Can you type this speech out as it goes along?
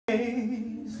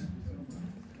days,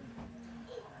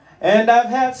 and I've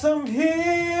had some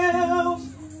hills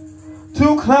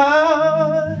to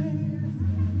climb.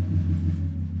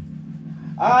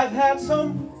 I've had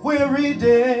some weary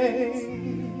days,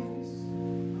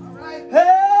 and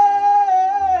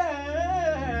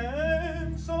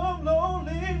some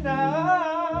lonely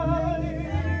nights.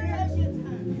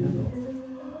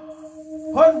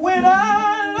 But when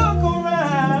I look around,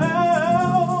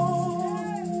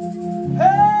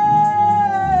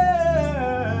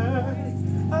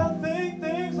 I think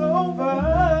things over.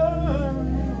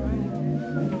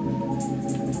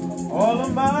 All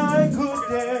of my good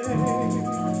days,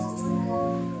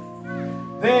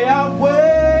 they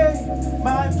outweigh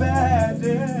my bad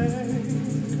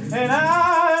days, and I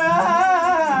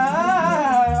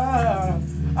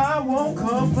won't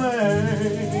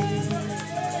complain.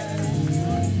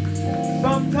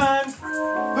 Sometimes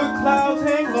the clouds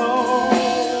hang low,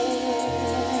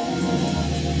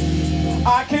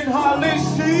 I can hardly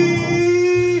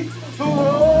see the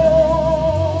road,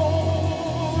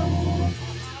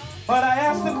 but I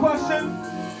ask the question,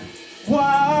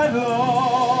 why,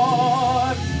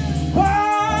 Lord? Why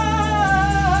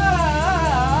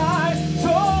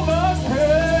so much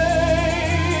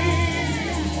pain?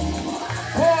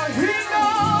 For He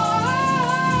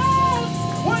knows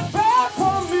what's best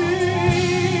for me.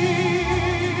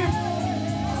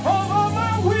 Over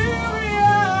my weary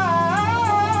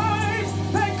eyes,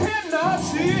 they cannot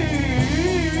see.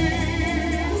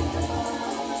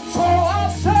 So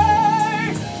I'll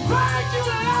say, thank you,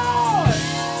 Lord.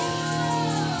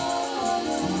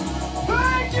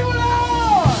 Thank you,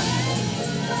 Lord.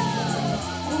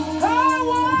 I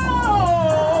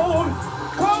won't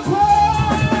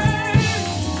complain.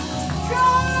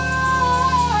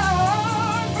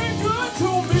 God's been good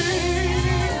to me.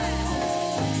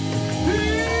 He's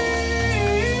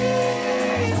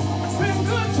been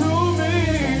good to me.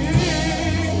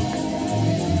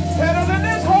 Better than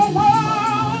this whole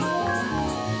world.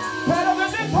 Better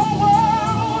than this whole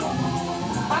world.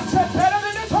 I said better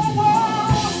than this whole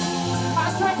world. I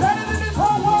said better than this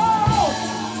whole world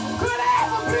could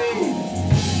ever be.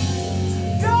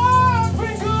 God's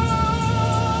been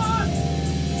good.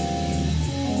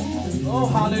 Oh,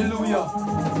 hallelujah.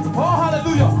 Oh,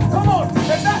 hallelujah. Come on.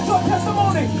 If that's your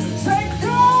testimony, say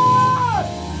God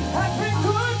has been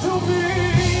good to me.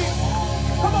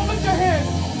 Come on, lift your hands.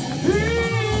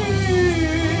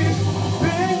 He's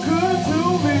been good to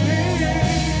me.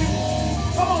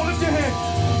 Come on, lift your hands.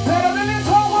 Better than this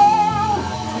whole world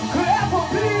could ever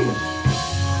be.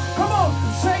 Come on,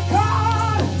 say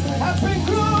God has been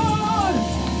good.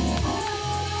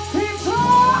 He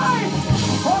dried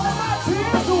all of my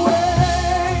tears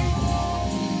away.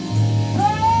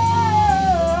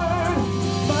 Turned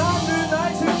my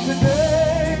midnight to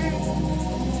today.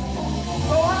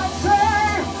 So I say,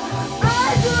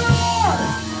 thank you, Lord.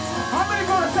 How many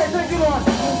gonna say thank you, Lord?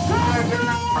 Thank you,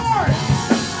 Lord.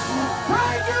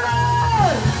 Thank you,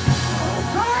 Lord.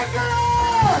 Thank you,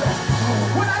 Lord.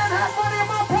 When I didn't have money in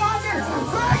my pocket,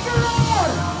 thank you,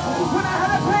 Lord. When I had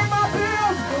to pay my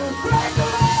bills, thank you,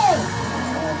 Lord.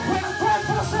 When friends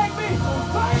forsake me,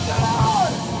 thank you,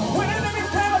 Lord. When enemies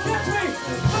came against me,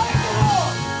 thank you,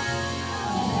 Lord.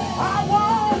 I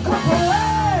won't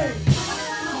complain.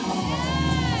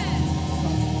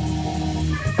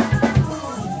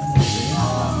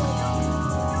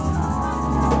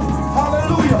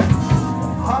 Hallelujah.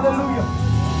 Hallelujah.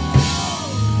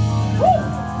 Woo.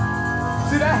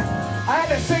 See that? I had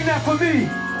to sing that for me.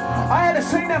 I had to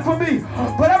sing that for me.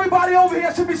 But everybody over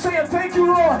here should be saying, thank you,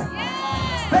 Lord.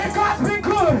 That God's been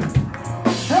good.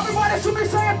 Everybody should be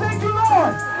saying, thank you,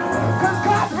 Lord. Because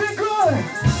God's been good.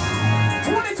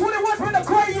 2021's been a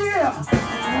great year.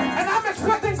 And I'm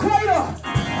expecting greater.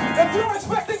 If you're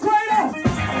expecting greater,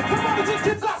 come on and just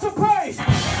give God some praise.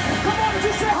 Come on and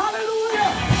just say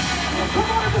hallelujah. Come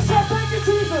on and just say thank you,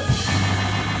 Jesus.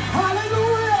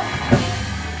 Hallelujah.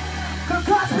 Because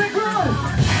God's been good.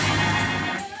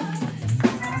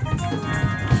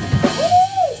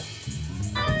 Woo!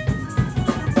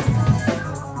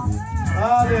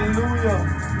 Hallelujah.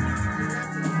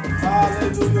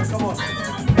 Hallelujah. Come on.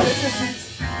 Take your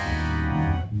seats.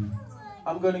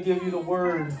 I'm going to give you the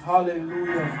word.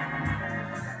 Hallelujah.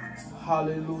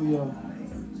 Hallelujah.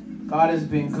 God has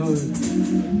been good.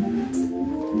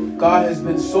 God has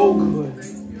been so good.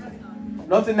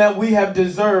 Nothing that we have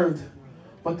deserved,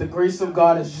 but the grace of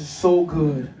God is just so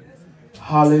good.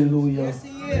 Hallelujah. Yes,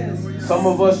 He is. Some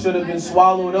of us should have been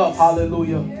swallowed up.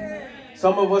 Hallelujah.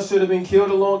 Some of us should have been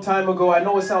killed a long time ago. I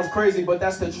know it sounds crazy, but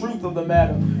that's the truth of the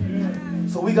matter.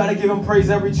 So we got to give Him praise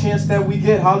every chance that we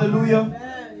get. Hallelujah.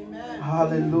 Amen.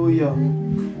 Hallelujah.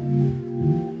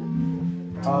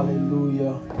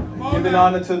 Hallelujah. Giving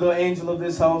honor to the angel of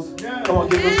this house. Come on,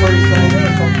 give him praise.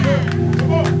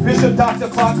 Bishop Dr.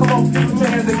 Clark, come on, give your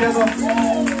hands together.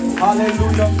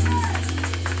 Hallelujah.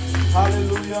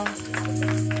 Hallelujah.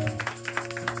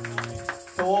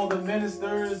 To all the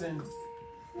ministers and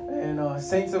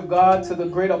saints of God, to the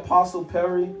great Apostle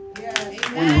Perry.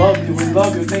 We love you. We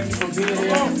love you. Thank you for being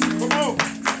here. Come on.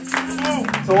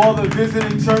 To all the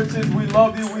visiting churches, we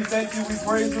love you. We thank you. We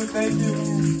praise you. Thank you.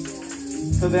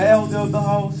 To the elder of the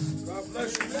house,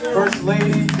 First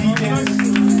Lady, deacons,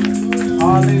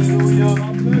 hallelujah,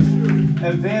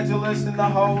 evangelist in the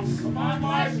house,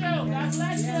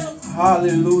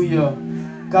 hallelujah.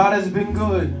 God has been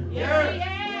good.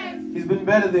 He's been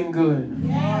better than good.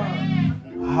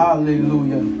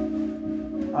 Hallelujah.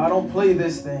 I don't play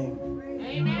this thing.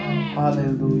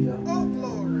 Hallelujah.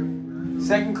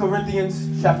 2 Corinthians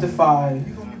chapter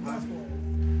 5.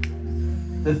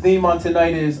 The theme on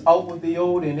tonight is out with the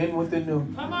old and in with the new.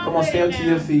 Come on, stand to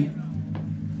your feet.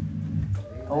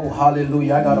 Oh,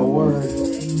 hallelujah. I got a word.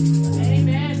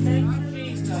 Amen. Thank you,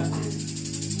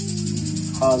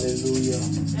 Jesus. Hallelujah.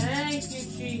 Thank you,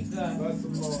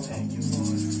 Jesus. Thank you,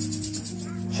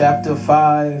 Lord. Chapter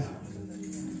 5,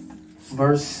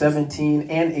 verse 17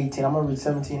 and 18. I'm going to read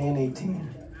 17 and 18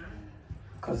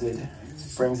 because it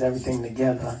brings everything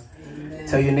together. Amen.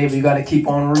 Tell your neighbor you got to keep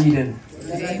on reading.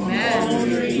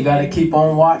 Amen. You got to keep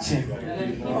on watching.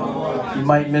 You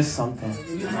might miss something.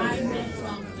 2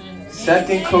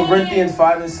 Corinthians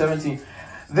 5 and 17.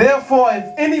 Therefore, if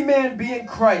any man be in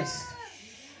Christ,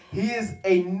 he is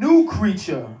a new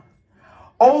creature.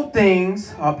 Old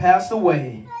things are passed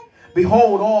away.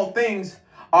 Behold, all things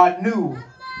are new.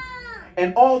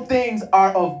 And all things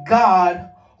are of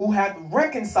God, who hath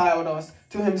reconciled us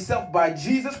to himself by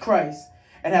Jesus Christ,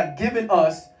 and hath given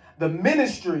us the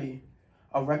ministry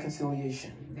of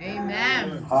reconciliation.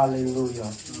 Amen. Hallelujah.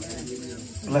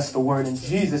 Bless the word in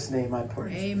Jesus' name, I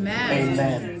pray. Amen.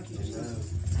 Amen.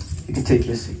 You can take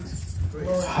your seats.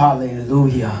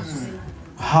 Hallelujah.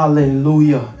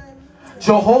 Hallelujah.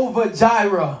 Jehovah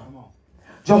Jireh.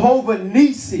 Jehovah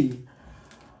Nisi.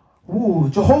 Ooh,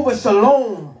 Jehovah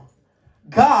Shalom.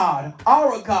 God,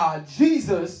 our God,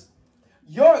 Jesus,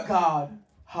 your God.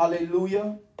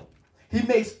 Hallelujah. He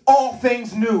makes all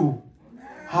things new.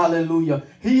 Hallelujah.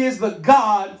 He is the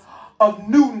God of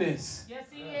newness. Yes,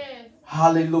 he is.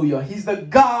 Hallelujah. He's the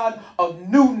God of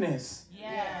newness.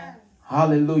 Yes.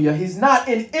 Hallelujah. He's not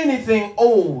in anything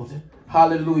old.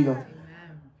 Hallelujah.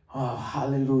 Oh,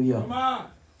 hallelujah. Come on.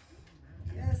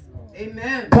 Yes.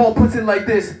 Amen. Paul puts it like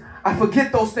this. I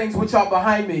forget those things which are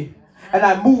behind me, and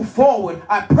I move forward.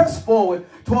 I press forward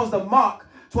towards the mark,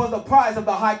 towards the prize of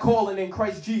the high calling in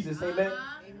Christ Jesus. Amen.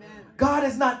 God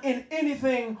is not in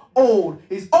anything old.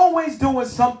 He's always doing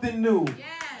something new,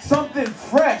 something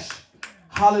fresh.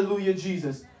 Hallelujah,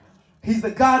 Jesus. He's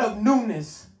the God of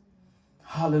newness.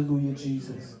 Hallelujah,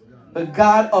 Jesus. The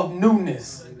God of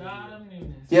newness.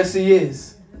 Yes, he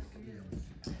is.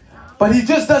 But he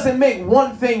just doesn't make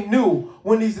one thing new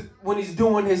when he's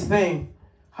doing his thing.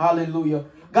 Hallelujah.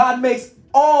 God makes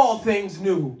all things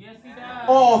new. Yes, he does.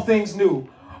 All things new.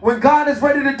 When God is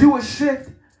ready to do a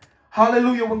shift,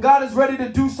 hallelujah. When God is ready to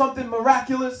do something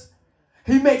miraculous,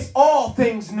 he makes all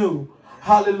things new.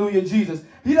 Hallelujah, Jesus.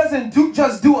 He doesn't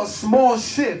just do a small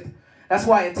shift. That's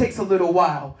why it takes a little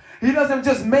while. He doesn't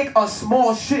just make a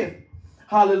small shift.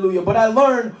 Hallelujah. But I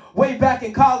learned way back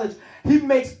in college, he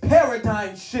makes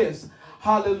paradigm shifts.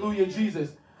 Hallelujah,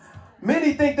 Jesus.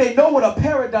 Many think they know what a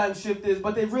paradigm shift is,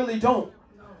 but they really don't.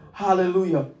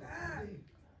 Hallelujah.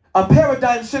 A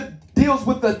paradigm shift deals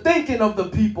with the thinking of the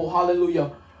people.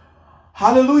 Hallelujah.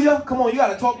 Hallelujah. Come on, you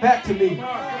got to talk back to me.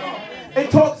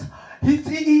 It talks, he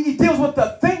deals with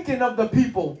the thinking of the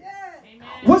people.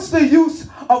 What's the use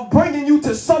of bringing you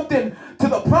to something, to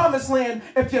the promised land,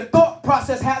 if your thought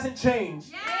process hasn't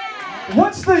changed?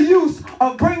 What's the use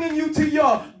of bringing you to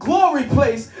your glory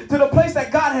place, to the place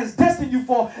that God has destined you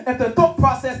for, if the thought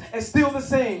process is still the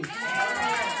same?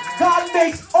 God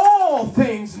makes all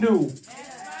things new.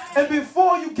 And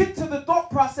before you get to the thought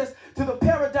process, to the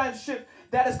paradigm shift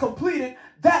that is completed,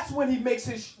 that's when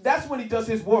he does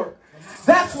his work.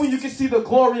 That's when you can see the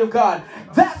glory of God.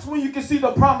 That's when you can see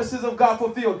the promises of God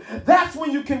fulfilled. That's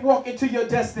when you can walk into your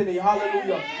destiny.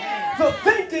 Hallelujah. The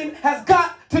thinking has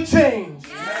got to change.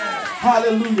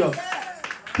 Hallelujah.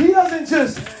 He doesn't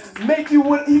just make you,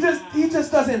 he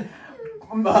just doesn't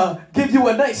give you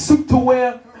a nice suit to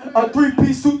wear, a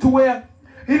three-piece suit to wear.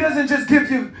 He doesn't just give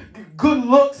you good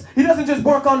looks. He doesn't just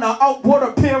work on the outward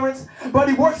appearance, but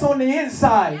he works on the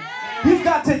inside. He's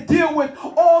got to deal with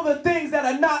all the things that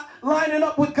are not lining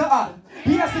up with God.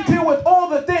 He has to deal with all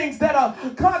the things that are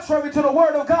contrary to the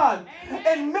word of God.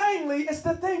 And mainly, it's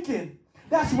the thinking.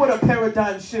 That's what a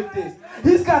paradigm shift is.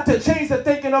 He's got to change the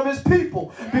thinking of his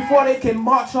people before they can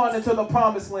march on into the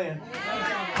promised land.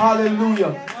 Hallelujah.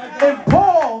 And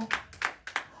Paul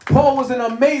was an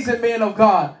amazing man of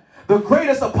God, the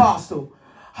greatest apostle.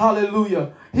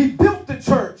 Hallelujah. He built the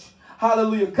church.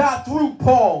 Hallelujah. God through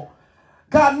Paul.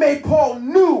 God made Paul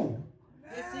new.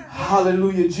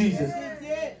 Hallelujah, Jesus.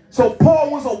 So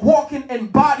Paul was a walking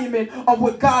embodiment of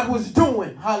what God was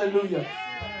doing. Hallelujah.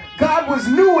 God was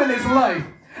new in his life.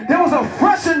 There was a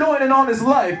fresh anointing on his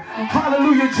life.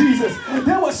 Hallelujah, Jesus.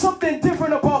 There was something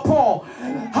different about Paul.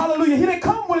 Hallelujah. He didn't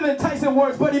come with enticing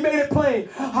words, but he made it plain.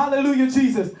 Hallelujah,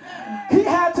 Jesus. He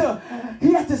had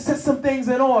to set some things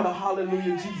in order.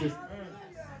 Hallelujah, Jesus.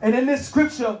 And in this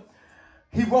scripture,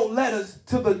 he wrote letters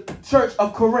to the church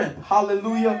of Corinth.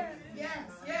 Hallelujah.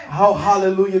 Oh,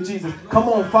 hallelujah, Jesus. Come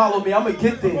on, follow me. I'm going to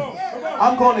get there.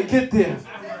 I'm going to get there.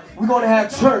 We're going to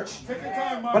have church,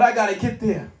 but I got to get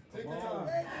there.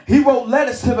 He wrote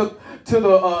letters to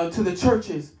the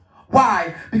churches.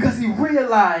 Why? Because he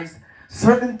realized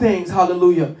certain things.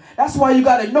 Hallelujah. That's why you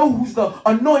got to know who's the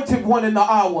anointed one in the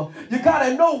hour. You got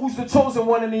to know who's the chosen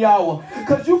one in the hour.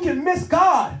 Because you can miss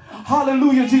God.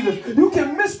 Hallelujah, Jesus. You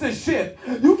can miss the shift.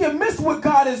 You can miss what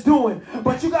God is doing.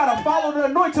 But you got to follow the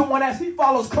anointed one as he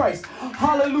follows Christ.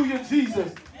 Hallelujah,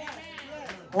 Jesus.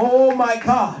 Oh, my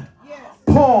God.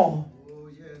 Paul.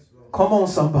 Come on,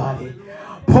 somebody.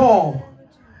 Paul.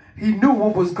 He knew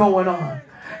what was going on.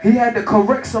 He had to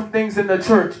correct some things in the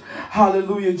church.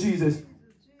 Hallelujah, Jesus.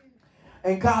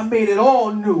 And God made it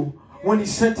all new when he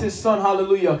sent his son.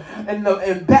 Hallelujah.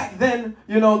 And back then,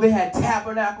 you know, they had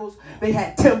tabernacles. They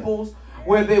had temples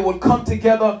where they would come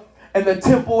together. And the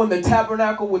temple and the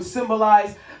tabernacle would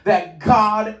symbolize that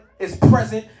God is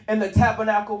present in the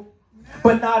tabernacle,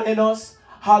 but not in us.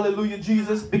 Hallelujah,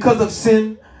 Jesus. Because of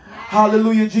sin.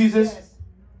 Hallelujah, Jesus.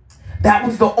 That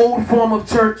was the old form of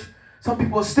church. Some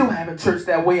people are still having church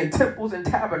that way in temples and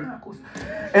tabernacles.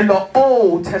 In the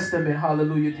Old Testament,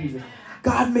 hallelujah, Jesus.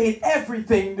 God made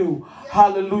everything new.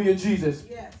 Hallelujah, Jesus.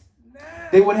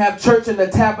 They would have church in the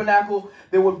tabernacle.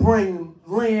 They would bring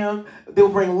lamb. They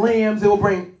would bring lambs. They would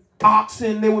bring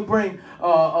oxen. They would bring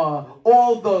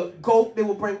all the goat. They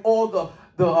would bring all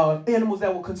the animals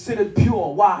that were considered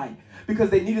pure. Why? Because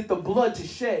they needed the blood to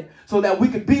shed so that we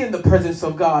could be in the presence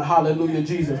of God. Hallelujah,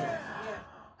 Jesus.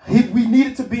 We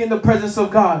needed to be in the presence of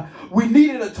God. We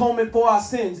needed atonement for our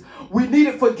sins. We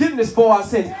needed forgiveness for our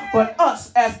sins. But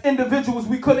us as individuals,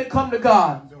 we couldn't come to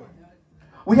God.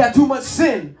 We had too much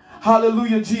sin.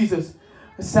 Hallelujah, Jesus.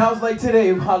 It sounds like today.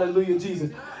 Hallelujah,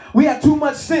 Jesus. We had too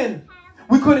much sin.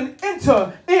 We couldn't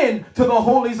enter into the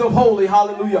holies of holy.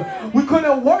 Hallelujah. We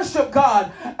couldn't worship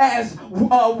God as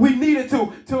we needed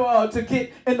to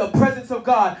get in the presence of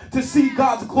God, to see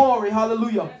God's glory.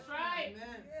 Hallelujah. That's right.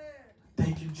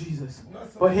 Thank you, Jesus.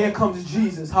 But here comes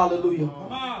Jesus. Hallelujah.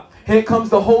 Here comes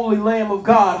the holy Lamb of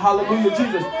God. Hallelujah,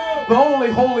 Jesus. The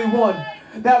only holy one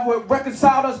that would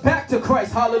reconcile us back to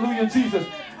Christ. Hallelujah, Jesus.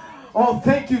 Oh,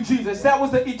 thank you, Jesus. That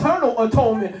was the eternal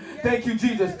atonement. Thank you,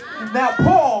 Jesus. Now,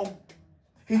 Paul,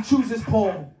 he chooses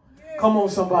Paul. Come on,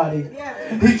 somebody.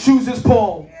 He chooses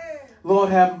Paul. Lord,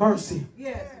 have mercy.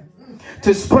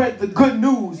 To spread the good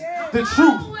news, the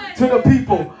truth to the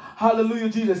people. Hallelujah,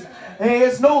 Jesus. And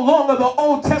it's no longer the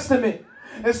Old Testament.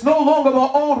 It's no longer the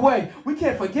old way. We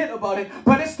can't forget about it,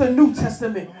 but it's the New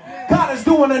Testament. God is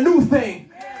doing a new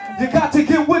thing. You got to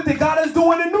get with it. God is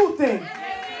doing a new thing.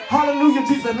 Hallelujah,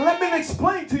 Jesus. Let me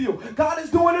explain to you. God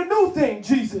is doing a new thing,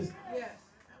 Jesus.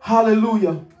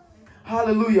 Hallelujah.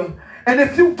 Hallelujah. And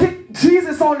if you get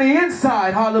Jesus on the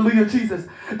inside, hallelujah, Jesus,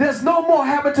 there's no more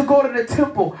having to go to the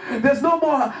temple. There's no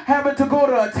more having to go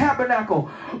to a tabernacle.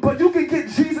 But you can get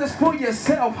Jesus for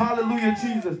yourself. Hallelujah,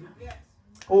 Jesus.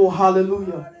 Oh,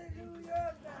 hallelujah.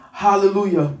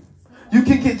 Hallelujah. You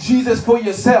can get Jesus for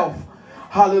yourself.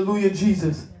 Hallelujah,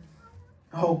 Jesus.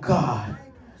 Oh, God.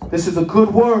 This is a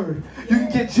good word. You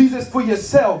can get Jesus for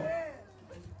yourself.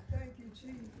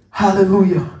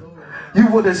 Hallelujah. You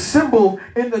would assemble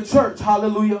in the church.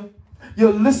 Hallelujah. You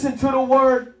listen to the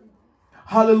word.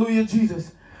 Hallelujah,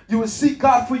 Jesus. You would seek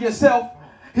God for yourself.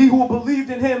 He who believed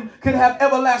in him could have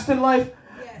everlasting life.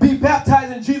 Be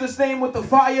baptized in Jesus' name with the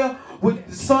fire, with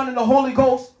the Son and the Holy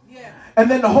Ghost. And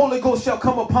then the Holy Ghost shall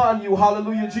come upon you.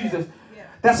 Hallelujah, Jesus.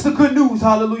 That's the good news.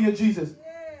 Hallelujah, Jesus.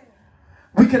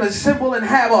 We can assemble and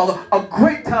have a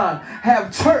great time.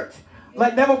 Have church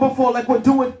like never before, like we're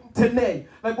doing today,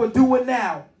 like we're doing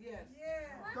now.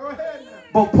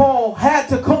 But Paul had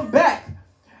to come back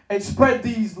and spread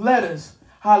these letters.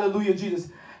 Hallelujah, Jesus.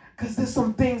 Because there's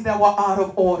some things that were out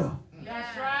of order.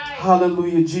 That's right.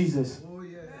 Hallelujah, Jesus.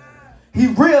 He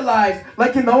realized,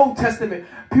 like in the Old Testament,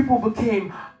 people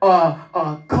became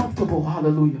comfortable.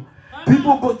 Hallelujah.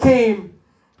 People became,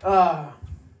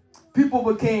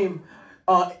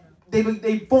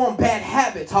 they formed bad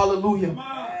habits. Hallelujah.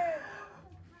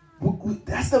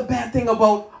 That's the bad thing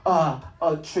about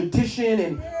tradition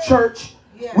and church.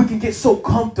 We can get so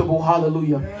comfortable.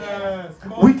 Hallelujah.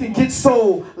 We can get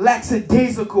so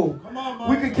lackadaisical.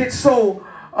 We can get so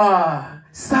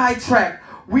sidetracked.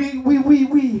 We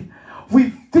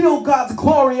feel God's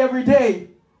glory every day,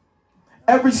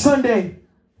 every Sunday.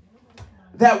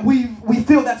 That we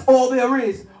feel that's all there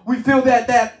is. We feel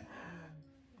that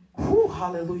whew,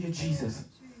 hallelujah, Jesus.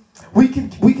 We can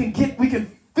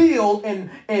feel and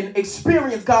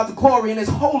experience God's glory and His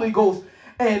Holy Ghost,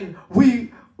 and we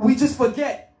just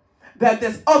forget that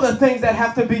there's other things that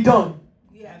have to be done.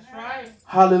 That's right.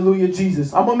 Hallelujah,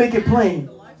 Jesus. I'm gonna make it plain.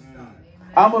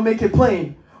 I'm gonna make it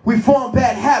plain. We form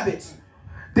bad habits.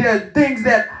 There are things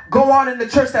that go on in the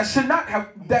church that should not have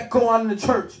that go on in the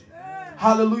church.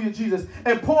 Hallelujah, Jesus.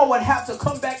 And Paul would have to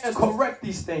come back and correct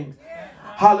these things.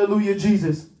 Hallelujah,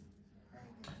 Jesus.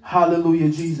 Hallelujah,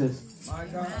 Jesus.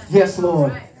 Yes,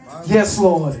 Lord. Yes,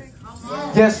 Lord.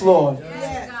 Yes, Lord.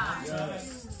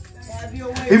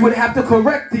 He would have to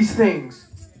correct these things.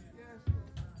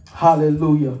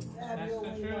 Hallelujah.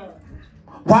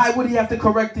 Why would he have to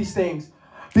correct these things?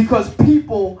 Because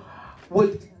people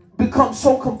would become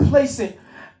so complacent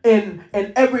in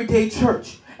everyday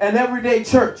church.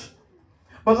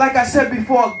 But like I said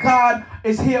before, God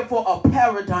is here for a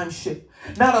paradigm shift,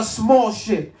 not a small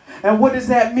shift. And what does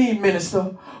that mean,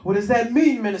 minister? What does that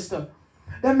mean, minister?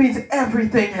 That means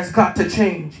everything has got to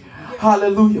change.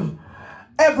 Hallelujah.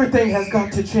 Everything has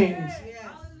got to change.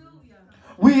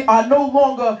 We are no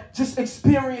longer just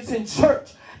experiencing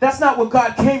church. That's not what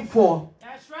God came for.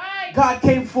 That's right. God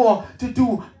came to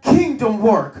do kingdom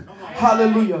work.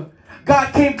 Hallelujah.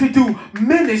 God came to do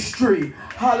ministry.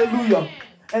 Hallelujah.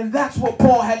 And that's what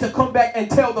Paul had to come back and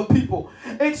tell the people.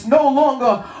 It's no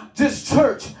longer just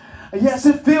church. Yes,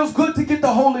 it feels good to get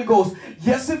the Holy Ghost.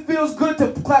 Yes, it feels good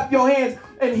to clap your hands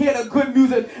and hear the good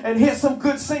music and hear some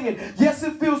good singing. Yes,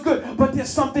 it feels good. But there's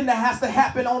something that has to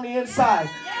happen on the inside.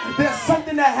 There's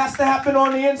something that has to happen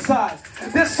on the inside.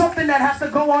 There's something that has to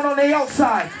go on the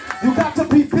outside. You got to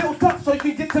be built up so you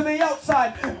can get to the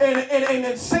outside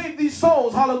and save these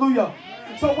souls. Hallelujah.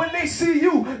 So when they see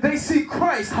you, they see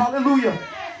Christ. Hallelujah.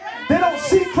 They don't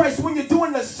see Christ when you're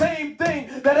doing the same thing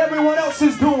that everyone else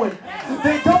is doing.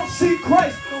 They don't see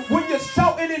Christ when you're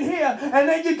shouting in here and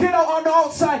then you get out on the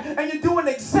outside and you're doing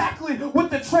exactly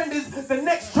what the trend is, the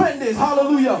next trend is.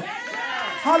 Hallelujah.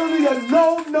 Hallelujah.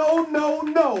 No, no, no,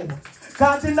 no.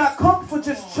 God did not come for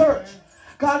just church.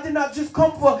 God did not just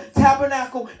come for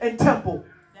tabernacle and temple.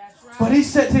 But he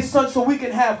sent his son so we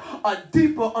can have a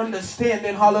deeper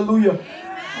understanding. Hallelujah.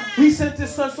 He sent his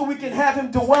son so we can have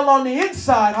him dwell on the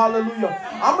inside. Hallelujah.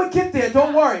 I'm going to get there.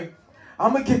 Don't worry.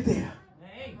 I'm going to get there.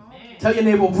 Amen. Tell your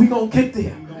neighbor, we're going to get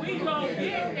there. We gonna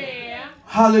get there.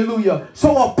 Hallelujah.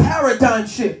 So a paradigm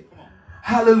shift.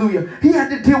 Hallelujah. He had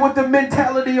to deal with the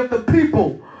mentality of the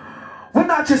people. We're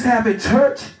not just having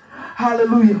church.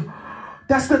 Hallelujah.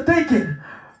 That's the thinking.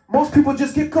 Most people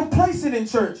just get complacent in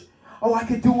church. Oh, I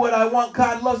can do what I want.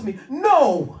 God loves me.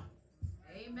 No.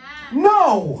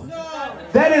 No.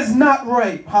 That is not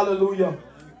right. Hallelujah.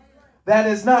 That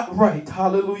is not right.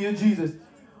 Hallelujah, Jesus.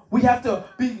 We have to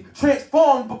be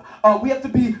transformed. We have to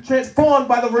be transformed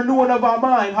by the renewing of our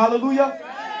mind. Hallelujah.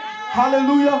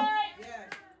 Hallelujah.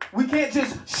 We can't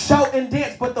just shout and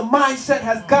dance, but the mindset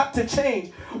has got to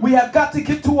change. We have got to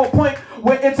get to a point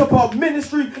where it's about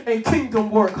ministry and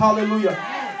kingdom work. Hallelujah.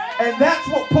 And that's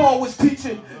what Paul was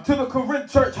teaching to the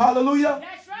Corinth church. Hallelujah.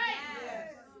 That's right.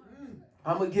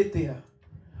 I'm going to get there.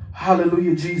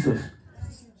 Hallelujah, Jesus.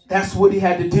 That's what he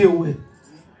had to deal with.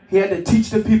 He had to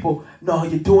teach the people, no,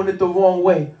 you're doing it the wrong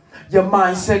way. Your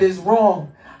mindset is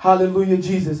wrong. Hallelujah,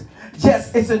 Jesus.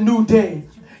 Yes, it's a new day.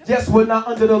 Yes, we're not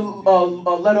under the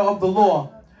letter of the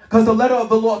law. Because the letter of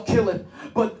the law killeth.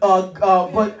 But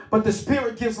the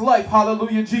Spirit gives life.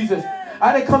 Hallelujah, Jesus.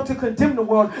 I didn't come to condemn the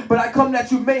world, but I come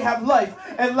that you may have life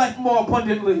and life more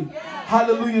abundantly.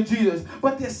 Hallelujah, Jesus.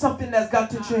 But there's something that's got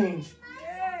to change.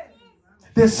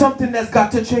 There's something that's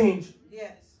got to change.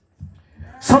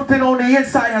 Something on the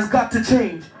inside has got to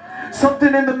change.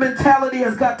 Something in the mentality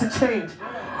has got to change.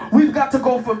 We've got to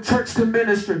go from church to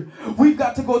ministry. We've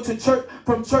got to go to church,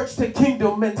 from church to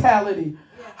kingdom mentality.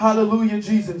 Hallelujah,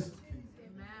 Jesus.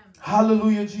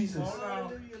 Hallelujah, Jesus.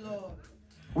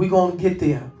 We're going to get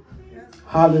there.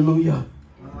 Hallelujah.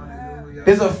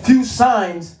 There's a few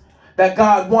signs that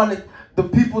God wanted the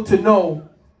people to know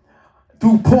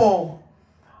through Paul.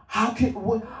 How do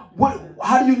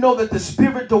you know that the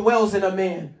Spirit dwells in a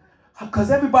man? Because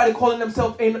everybody calling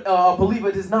themselves a believer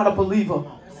is not a believer.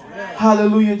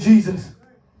 Hallelujah, Jesus.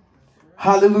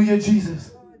 Hallelujah,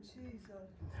 Jesus.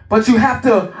 But you have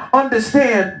to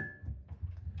understand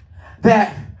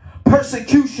that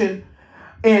persecution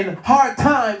in hard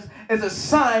times is a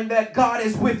sign that God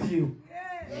is with you.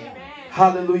 Amen.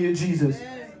 Hallelujah, Jesus.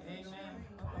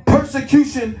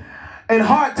 Persecution in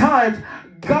hard times,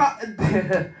 God,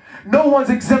 no one's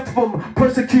exempt from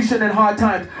persecution in hard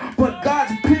times. But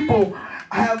God's people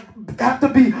have to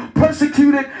be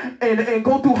persecuted and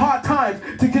go through hard times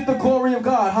to get the glory of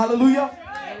God. Hallelujah.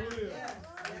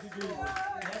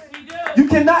 You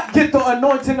cannot get the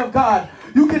anointing of God.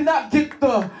 You cannot get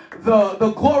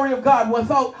the glory of God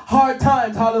without hard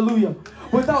times. Hallelujah.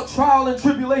 Without trial and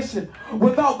tribulation.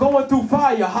 Without going through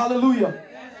fire. Hallelujah.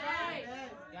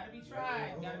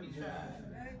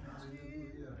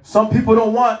 Some people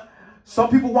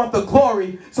want the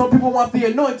glory. Some people want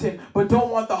the anointing, but don't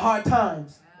want the hard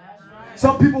times.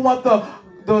 Some people want the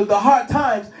hard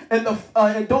times and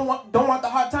don't want the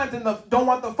hard times and don't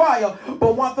want the fire,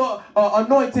 but want the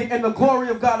anointing and the glory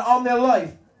of God on their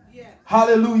life.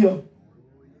 Hallelujah.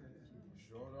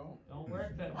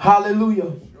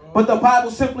 Hallelujah. But the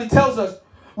Bible simply tells us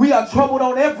we are troubled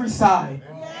on every side,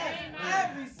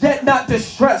 yet not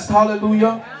distressed.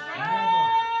 Hallelujah.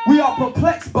 We are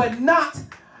perplexed, but not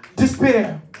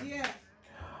despair.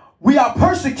 We are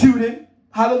persecuted,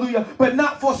 hallelujah, but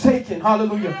not forsaken.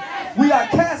 Hallelujah. We are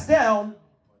cast down,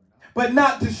 but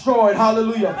not destroyed.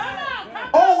 Hallelujah.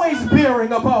 Always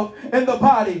bearing about in the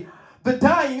body the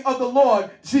dying of the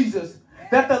Lord Jesus,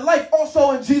 that the life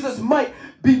also in Jesus might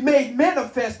be made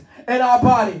manifest in our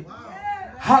body.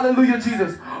 Hallelujah,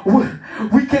 Jesus.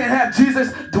 We can't have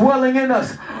Jesus dwelling in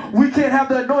us. We can't have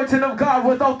the anointing of God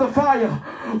without the fire.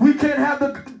 We can't have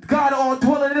the God all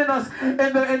dwelling in us and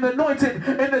the anointing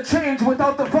and the change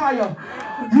without the fire.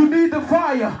 You need the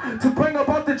fire to bring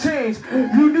about the change.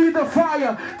 You need the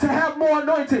fire to have more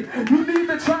anointing. You need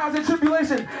the trials and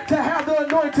tribulation to have the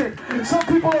anointing. Some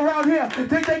people around here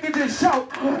think they can just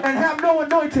shout and have no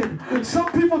anointing.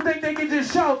 Some people think they can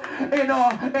just shout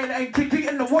and can get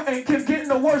in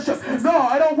the worship.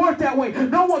 No, it don't work that way.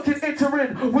 No one can enter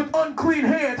in with unclean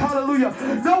hands. Hallelujah.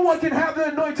 No one can have the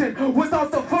anointing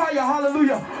without the fire.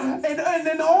 Hallelujah.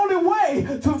 And the only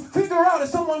way to figure out if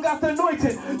someone got the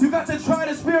anointing, you got to try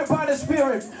the Spirit by the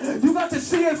Spirit. You got to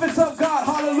see if it's of God.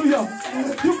 Hallelujah.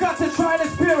 You got to try the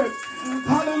Spirit.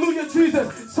 Hallelujah,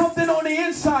 Jesus. Something on the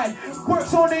inside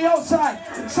works on the outside.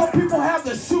 Some people have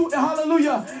the suit,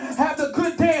 hallelujah, have the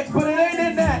good dance, but it ain't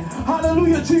in that.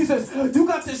 Hallelujah, Jesus. You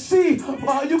got to see,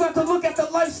 you got to look at the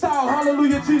lifestyle.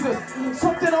 Hallelujah, Jesus.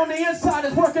 Something on the inside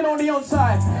is working on the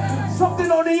outside.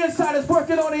 Something on the inside is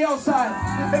working on the outside.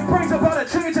 It brings about a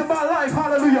change in my life.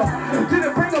 Hallelujah. Did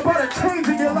it bring about a change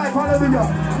in your life? Hallelujah.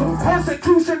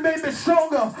 Persecution made me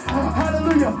stronger.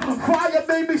 Hallelujah. Fire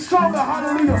made me stronger.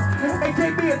 Hallelujah. It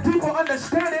gave me a deeper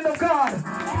understanding of God.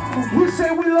 We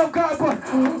say we love God, but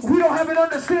we don't have an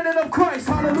understanding of Christ.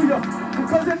 Hallelujah.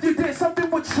 Because if you did, something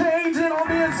would change it on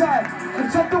the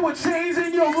inside. Something would change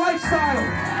in your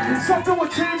lifestyle. Something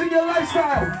would change in your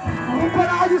lifestyle. But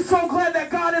are you so glad that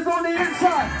God is on the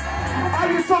inside?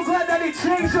 Are you so glad that He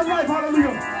changed your life?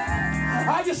 Hallelujah.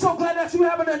 Are you so glad that you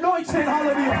have an anointing?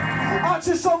 Hallelujah. Aren't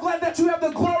you so glad that you have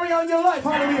the glory on your life?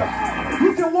 Hallelujah.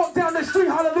 You can walk down the street.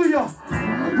 Hallelujah.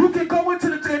 You can go into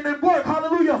the gym and work.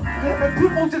 Hallelujah. And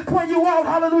people just point you out.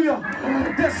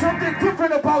 Hallelujah. There's something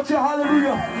different about you.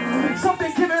 Hallelujah.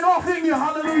 Something giving off in you.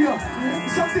 Hallelujah.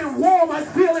 Something warm. I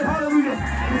feel it. Hallelujah.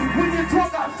 When you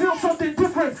talk, I feel something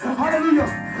different.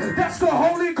 Hallelujah. That's the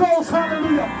Holy Ghost.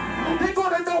 Hallelujah. They're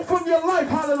going to know from your life.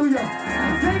 Hallelujah.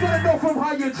 They're going to know from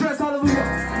how you dress.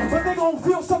 Hallelujah. But they're going to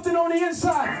feel something on the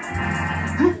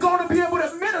inside. You're going to be able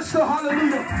to minister.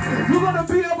 Hallelujah. You're going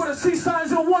to be able to see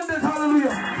signs and wonders.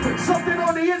 Hallelujah. Something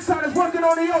on the inside is working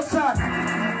on the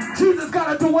outside. Jesus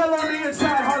got to dwell on the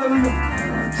inside.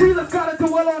 Hallelujah. Jesus got to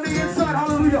dwell on the inside.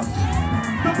 Hallelujah.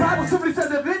 The Bible simply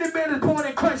says if any man is born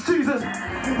in Christ Jesus,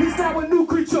 he's now a new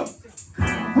creature.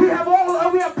 We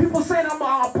have people saying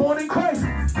I'm born in Christ.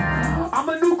 I'm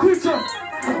a new creature.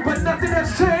 But nothing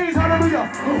has changed.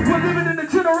 Hallelujah. We're living in a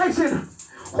generation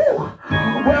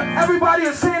where everybody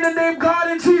is saying the name God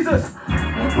and Jesus,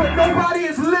 but nobody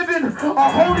is living a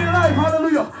holy life.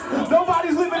 Hallelujah.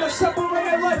 Nobody's living a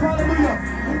separated life.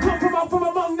 Hallelujah. Come from out from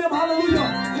among them. Hallelujah.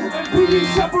 And be ye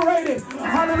separated.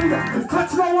 Hallelujah.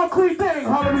 Touch no unclean thing.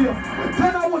 Hallelujah.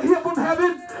 Then I will hear from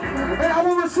heaven. and I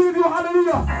will receive you.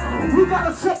 Hallelujah. We got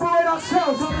to separate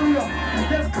ourselves. Hallelujah.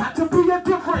 There's got to be a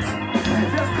difference.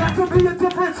 There's got to be a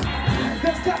difference.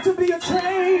 There's got to be a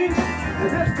change.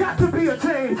 There's got to be a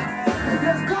change.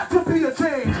 There's got to be a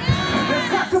change. There's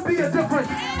got to be a difference.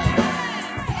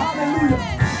 Hallelujah.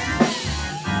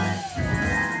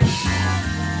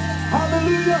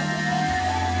 Hallelujah.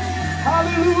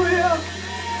 Hallelujah.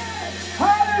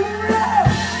 Hallelujah.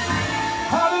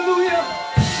 Hallelujah.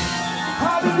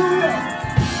 Hallelujah.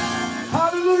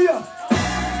 Hallelujah.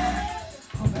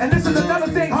 And this is another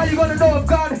thing, how you going to know if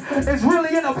God is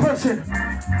really in a person.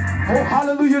 Oh,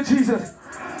 hallelujah, Jesus.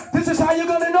 This is how you're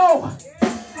going to know.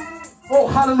 Oh,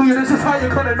 hallelujah. This is how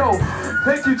you're going to know.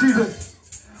 Thank you, Jesus.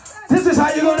 This is how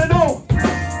you're going to know.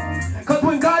 Because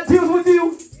when God deals with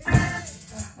you,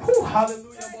 whew, hallelujah.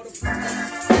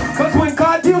 Because when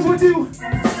God deals with you,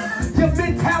 your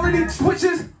mentality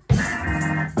switches.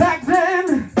 Back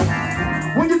then,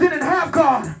 when you didn't have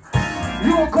God,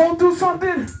 you would go through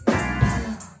something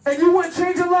and you wouldn't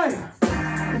change your life.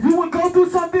 You would go through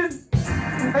something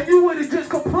and you would just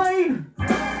complain.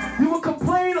 You would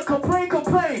complain or complain.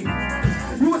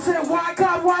 You would say, why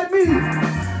God, why me?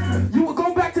 You would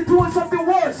go back to doing something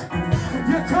worse.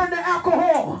 You turn to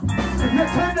alcohol. You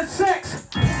turn to sex.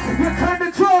 You turn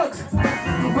to drugs.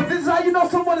 But this is how you know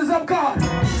someone is of God.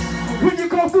 When you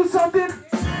go through something,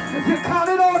 you count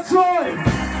it all joy.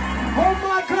 Oh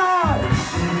my God.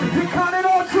 You count it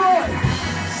all joy.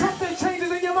 Something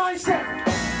changes in your mindset.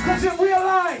 Because you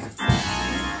realize,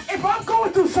 if I'm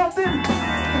going through something,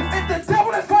 if the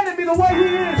devil is fighting me the way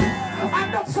he is, I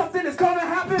know something is going to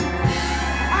happen.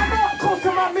 I know I'm close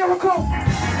to my miracle.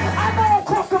 I know I'm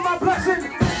close to my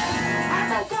blessing. I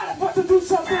know God is about to do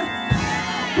something.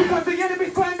 Because the enemy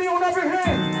fighting me on every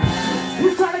hand.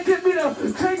 He's trying to get me to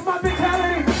change my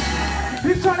mentality.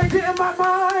 He's trying to get in my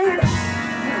mind.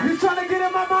 He's trying to get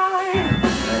in my mind.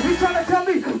 He's trying to tell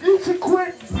me, you should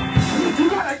quit. You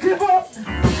gotta give up. It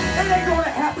ain't gonna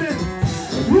happen.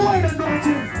 You ain't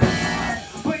anointed.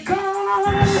 But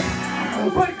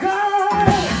God,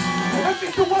 if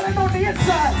it's the one on the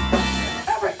inside,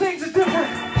 everything's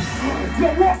different.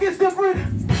 Your walk is different.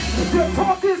 Your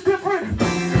talk is different.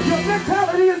 Your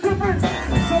mentality is different.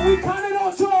 So we count it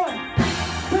all joy.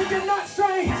 Thinking not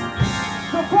strange.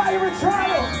 The fire and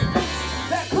trials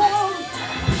that come.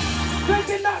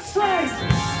 Thinking not strange.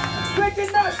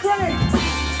 Thinking not strange.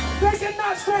 Thinking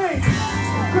not strange.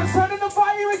 Concerning the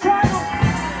fire and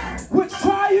trials which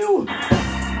try you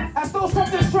as though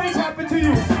something strange happened to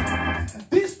you.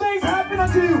 These things happen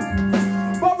unto you.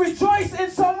 But rejoice in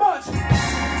so much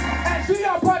as ye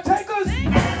are partakers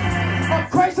of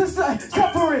Christ's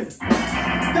suffering,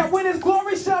 that when his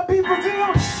glory shall be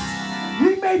revealed,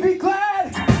 ye may be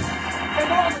glad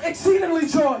and all exceedingly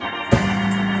joy.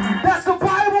 That's the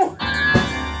Bible.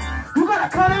 You gotta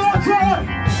count it all joy.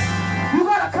 You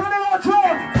gotta count it all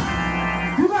joy.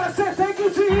 You gotta say, thank you,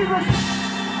 Jesus.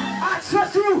 I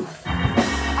trust you.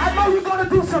 I know you're gonna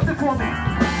do something for me.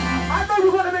 I know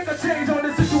you're gonna make a change on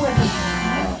this situation.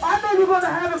 I know you're gonna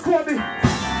have it for me.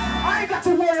 I ain't got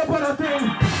to worry about a thing.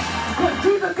 Because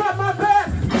Jesus got my back.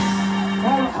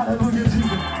 Oh, hallelujah,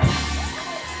 Jesus.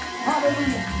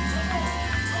 Hallelujah.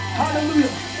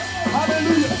 Hallelujah.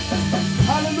 Hallelujah.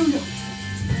 Hallelujah.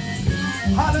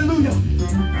 Hallelujah.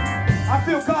 I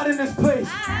feel God in this place.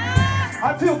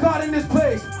 I feel God in this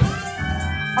place.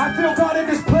 I feel God in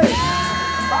this place.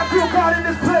 I feel God in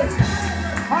this place.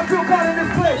 I feel God in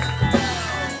this place.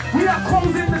 We are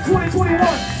closing the 2021.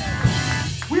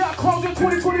 We are closing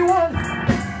 2021.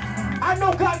 I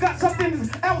know God got something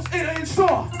else in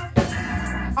store.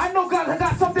 I know God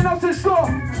got something else in store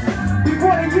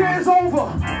before the year is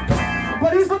over.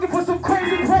 But he's looking for some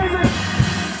crazy praises.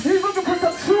 He's looking for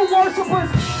some true worshipers.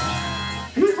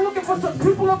 He's looking for some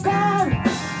people of God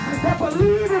that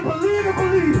believe and believe and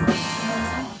believe.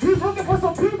 He's looking for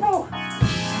some people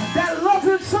that love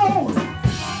him so.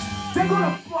 They're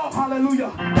gonna, oh,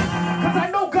 hallelujah. Because I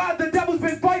know God, the devil's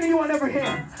been fighting you on every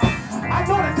hand. I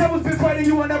know the devil's been fighting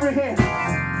you on every hand.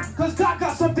 Because God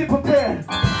got something prepared.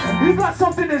 He got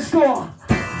something in store.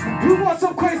 He wants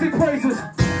some crazy praises.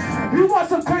 He wants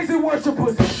some crazy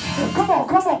worshipers. Come on,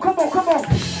 come on, come on, come on.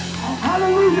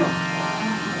 Hallelujah.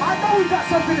 I know he got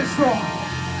something in store.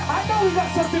 I know he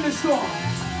got something in store.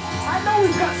 I know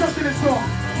he's got something in store.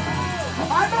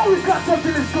 I know he's got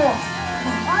something in store.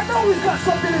 I know he's got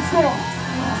something in store. I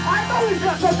know he's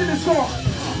got something in store.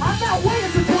 I'm not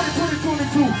waiting to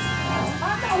 2022.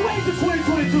 I'm not waiting to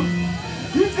 2022.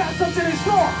 He's got something in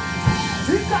store.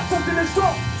 He's got something in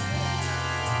store.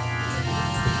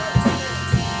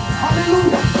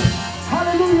 Hallelujah.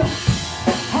 Hallelujah.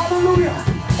 Hallelujah.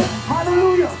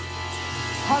 Hallelujah.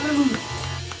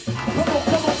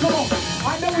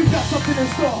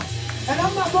 store. And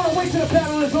I'm not going to wait till the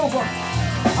battle is over.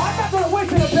 I'm not going to wait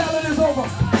till the battle is over.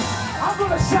 I'm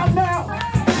going to shout now.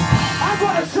 I'm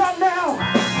going to shout now.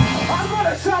 I'm going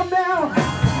to shout now.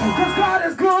 Because God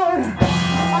is good.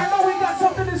 I know we got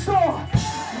something in store.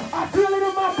 I feel it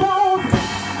in my bones.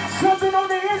 Something on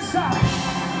the inside.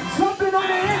 Something on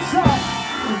the inside.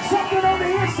 Something on the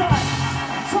inside.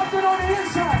 Something on the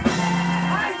inside.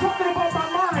 I ain't talking about my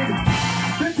mind.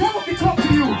 The devil can talk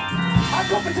to you. I'm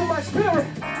talking to my spirit.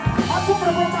 I'm talking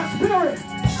about my spirit.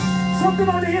 Something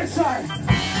on the inside.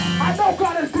 I know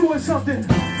God is doing something.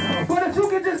 But if you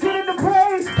can just get into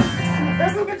praise,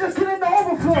 if you can just get into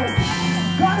overflow,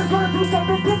 God is going to do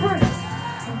something different.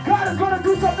 God is going to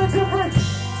do something different.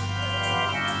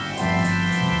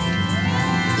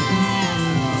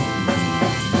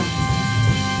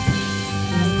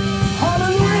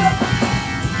 Hallelujah.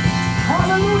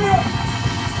 Hallelujah.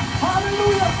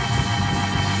 Hallelujah.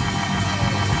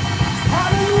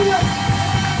 Hallelujah.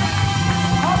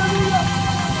 Hallelujah.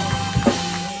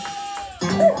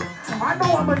 I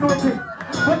know I'm anointed,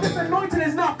 but this anointing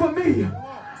is not for me.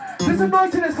 This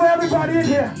anointing is for everybody in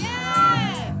here.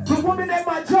 The woman at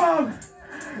my job,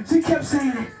 she kept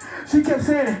saying it. She kept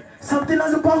saying it. Something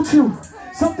is about you.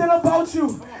 Something about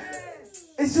you.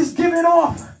 It's just giving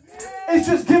off. It's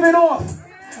just giving off.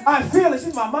 I feel it.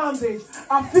 She's my mom's age.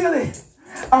 I feel it.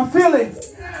 I feel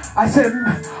it. I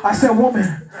said,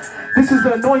 woman, this is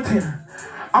the anointing.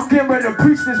 I'm getting ready to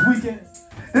preach this weekend.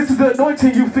 This is the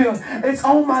anointing you feel. It's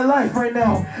on my life right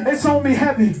now. It's on me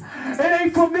heavy. It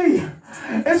ain't for me.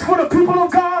 It's for the people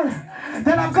of God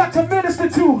that I've got to minister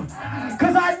to.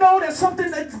 Because I know that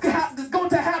something that's going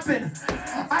to happen.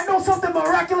 I know something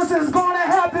miraculous is going to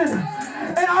happen.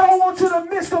 And I don't want you to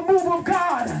miss the move of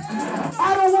God.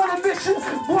 I don't want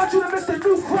you to miss the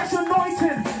new fresh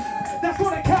anointing that's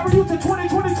going to carry you to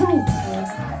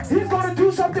 2022. He's going to do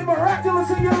something miraculous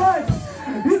in your life.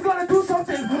 He's going to do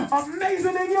something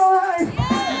amazing in your life.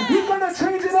 He's going to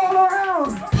change it all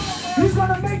around. He's going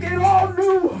to make it all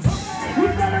new.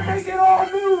 He's going to make it all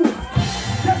new.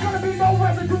 There's going to be no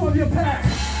residue of your past.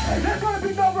 There's going to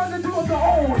be no residue of the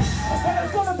old. But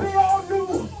it's going to be all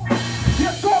new.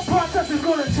 Your thought process is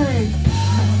going to change.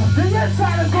 The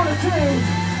inside is going to change.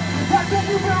 That thing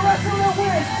you've been wrestling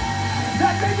with.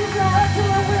 That thing you've been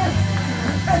wrestling with.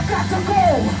 It's got to go.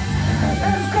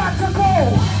 It's got to go.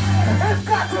 It's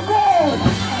got to go.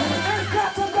 It's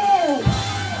got to go.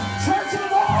 Church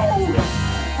of old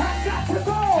has got to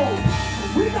go.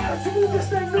 We got to do this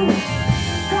thing new.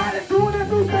 God is doing a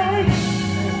new thing.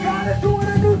 God is doing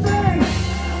a new thing.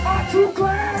 Aren't you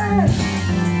glad?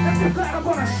 If you're glad, I'm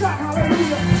going to shout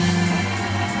hallelujah.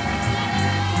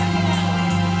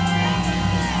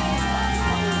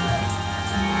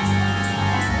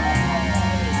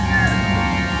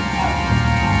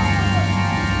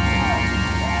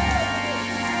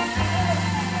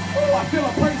 I feel a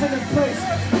praise in this place.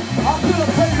 I feel a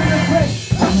praise in this place.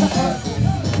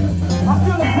 I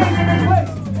feel a praise in this place.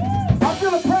 I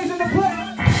feel a praise in this place.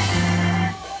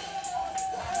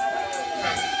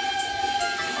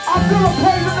 I feel a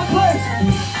praise in the place.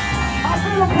 I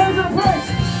feel a praise in the place.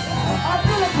 I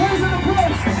feel a praise in the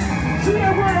place. She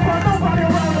ain't worried about nobody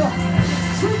around her.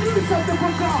 She needs something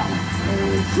from God.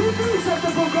 She needs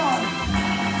something from God.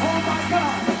 Oh my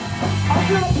God. I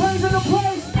feel a praise in the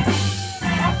place.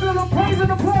 I feel a praise in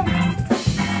the place.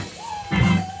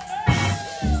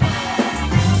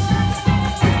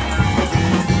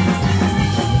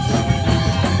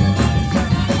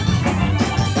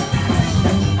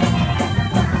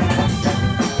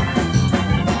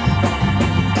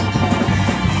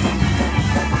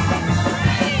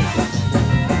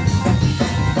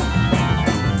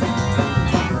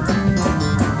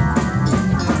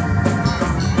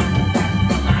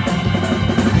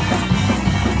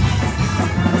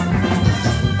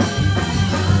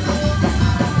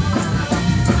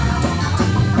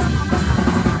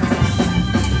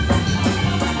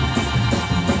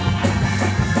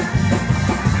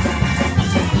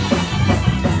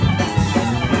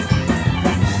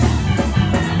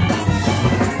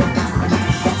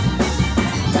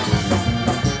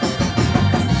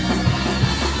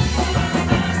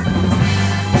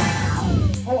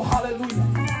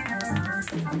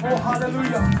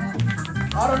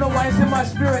 I don't know why it's in my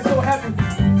spirit so heavy.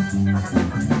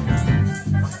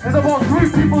 There's about 3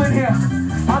 people in here.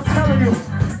 I'm telling you,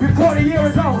 before the year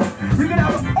is out, you're going to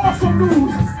have awesome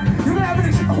news. You're going to have an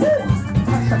experience.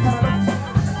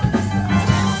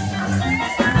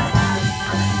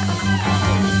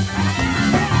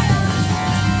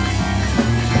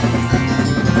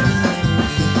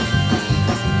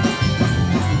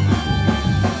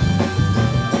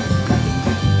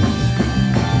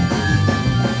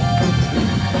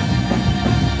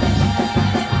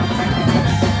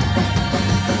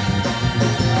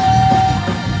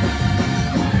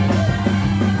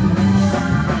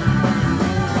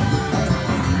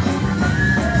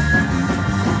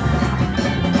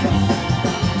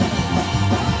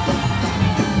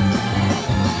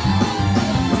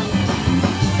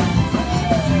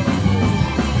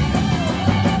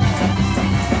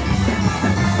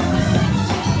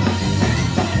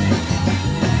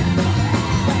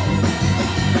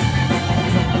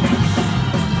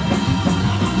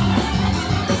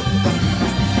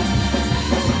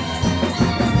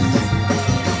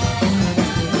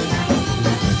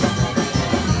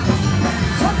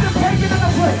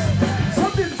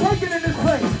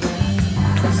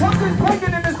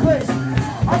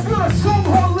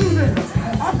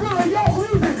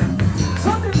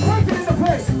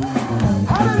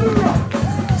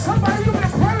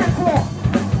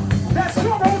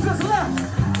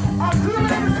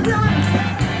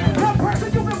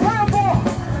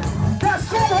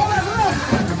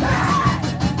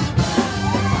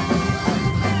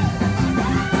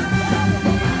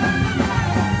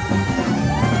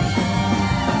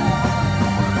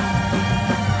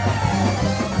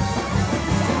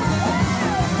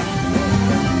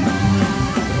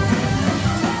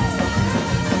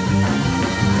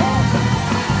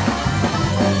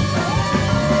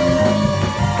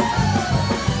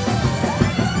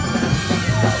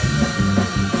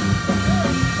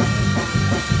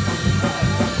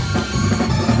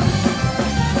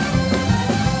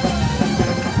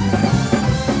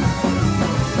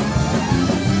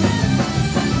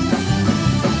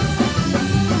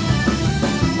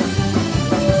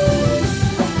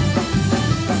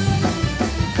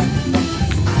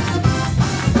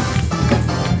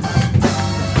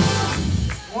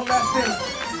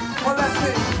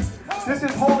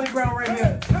 ground right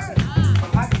here.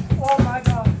 Oh my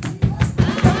God.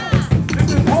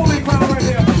 This is holy ground right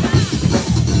here.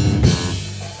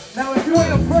 Now if you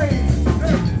ain't afraid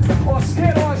or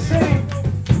scared or ashamed,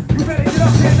 you better get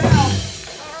up here now.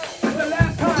 This is the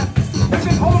last time. This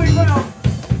is holy ground.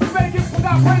 You better get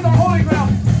without praise on holy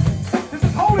ground. This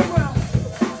is holy ground.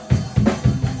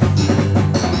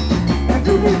 If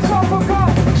you need something from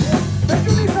God, if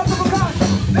you need something from God,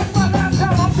 this is my last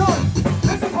time. I'm done.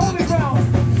 This is holy ground.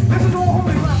 This is all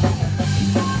holy ground.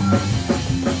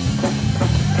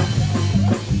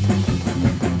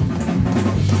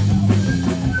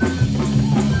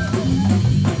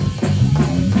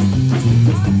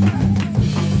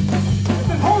 This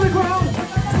is holy ground.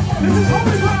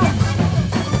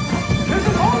 This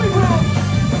is holy ground.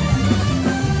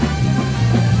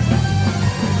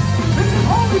 This is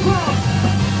holy ground.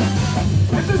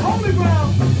 This is holy ground.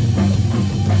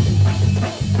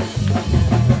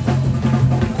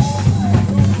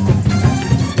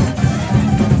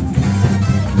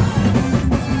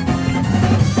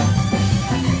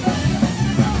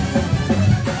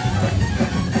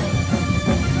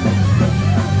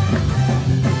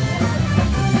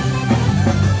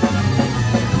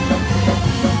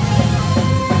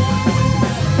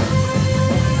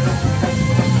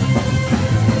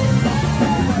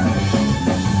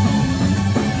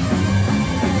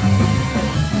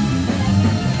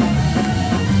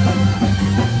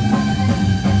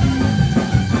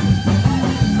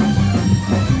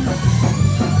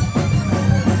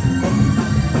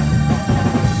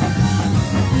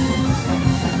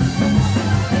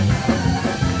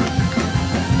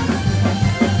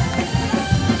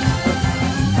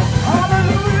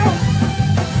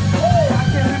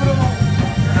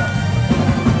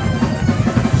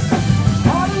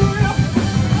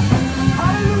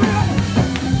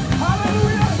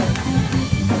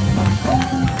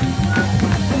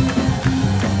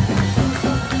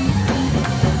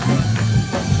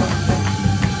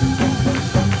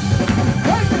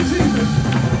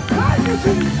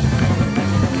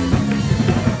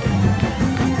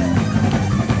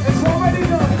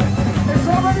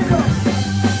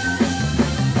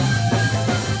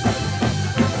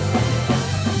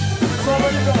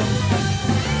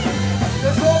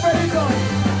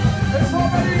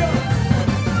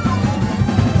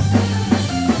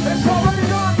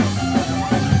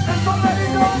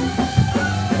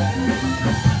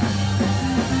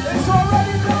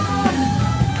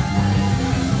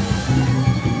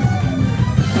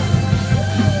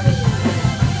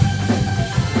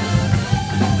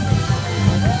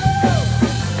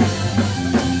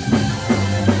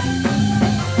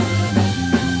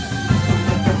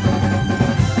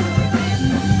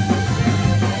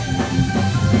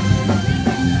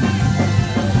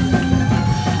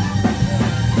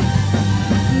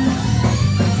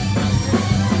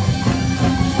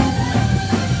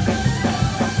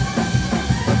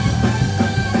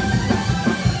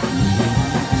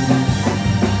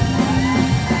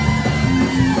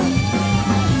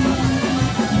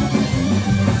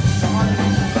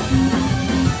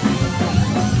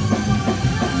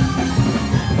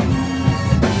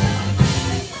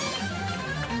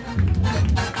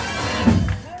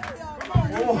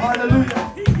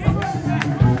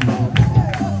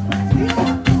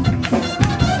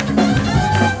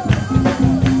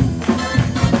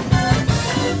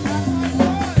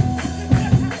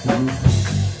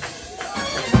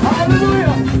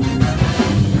 Hallelujah.